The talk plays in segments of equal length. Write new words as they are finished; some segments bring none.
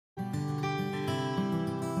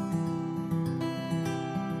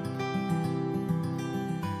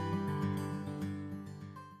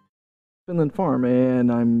Finland Farm, and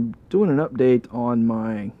I'm doing an update on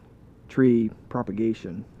my tree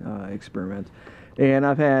propagation experiment. And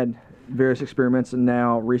I've had various experiments, and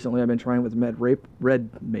now recently I've been trying with red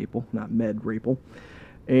maple, not med maple.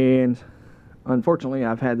 And unfortunately,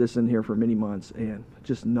 I've had this in here for many months, and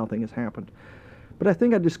just nothing has happened. But I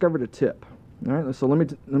think I discovered a tip. All right, so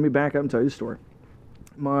let me back up and tell you the story.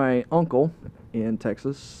 My uncle in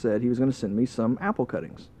Texas said he was going to send me some apple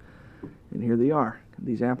cuttings, and here they are,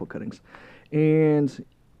 these apple cuttings. And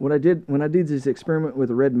what I did when I did this experiment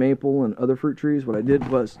with red maple and other fruit trees, what I did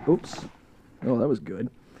was, oops, oh, that was good.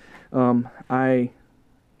 I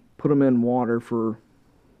put them in water for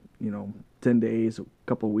 10 days, a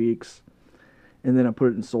couple of weeks, and then I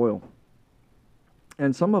put it in soil.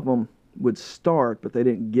 And some of them would start, but they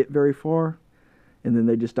didn't get very far, and then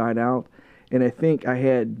they just died out. And I think I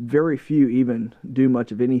had very few even do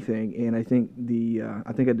much of anything, and I think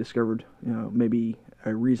I discovered maybe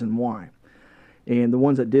a reason why. And the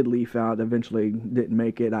ones that did leaf out eventually didn't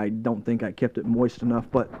make it. I don't think I kept it moist enough,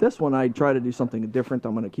 but this one I try to do something different.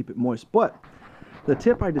 I'm going to keep it moist. But the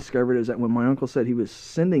tip I discovered is that when my uncle said he was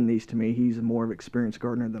sending these to me, he's a more of an experienced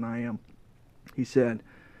gardener than I am. He said,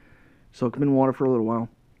 soak them in water for a little while,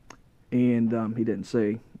 and he didn't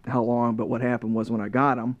say how long, but what happened was when I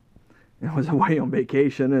got them, I was away on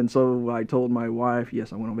vacation, and so I told my wife,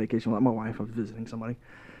 yes, I went on vacation without my wife, I was visiting somebody,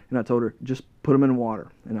 and I told her, just put them in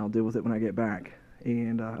water, and I'll deal with it when I get back.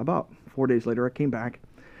 And about 4 days later, I came back,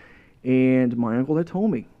 and my uncle had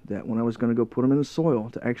told me that when I was going to go put them in the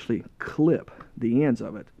soil, to actually clip the ends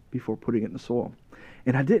of it before putting it in the soil.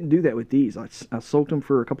 And I didn't do that with these. I soaked them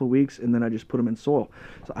for a couple of weeks, and then I just put them in soil.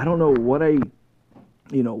 So I don't know what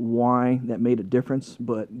why that made a difference,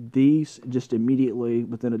 but these just immediately,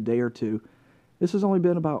 within a day or two, this has only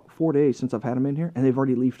been about 4 days since I've had them in here, and they've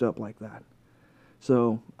already leafed up like that.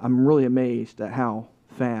 So I'm really amazed at how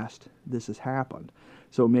fast this has happened.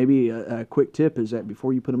 So maybe a quick tip is that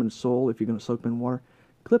before you put them in the soil, if you're going to soak them in water,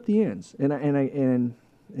 clip the ends. And I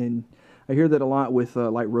hear that a lot with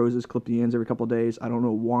like roses, clip the ends every couple of days. I don't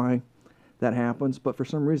know why that happens, but for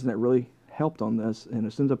some reason that really helped on this. And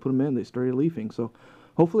as soon as I put them in, they started leafing. So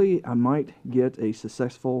hopefully I might get a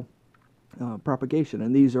successful propagation.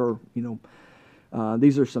 And these are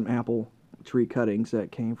some apple tree cuttings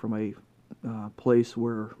that came from a place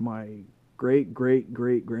where my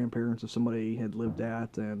great-great-great-grandparents of somebody had lived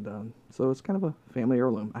at, and so it's kind of a family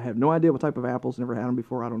heirloom. I have no idea what type of apples, never had them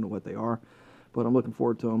before. I don't know what they are, but I'm looking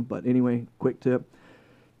forward to them. But anyway, quick tip,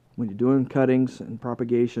 when you're doing cuttings and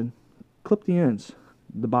propagation, clip the ends,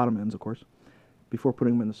 the bottom ends, of course, before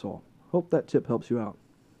putting them in the soil. Hope that tip helps you out.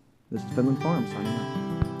 This is Finland Farm signing out.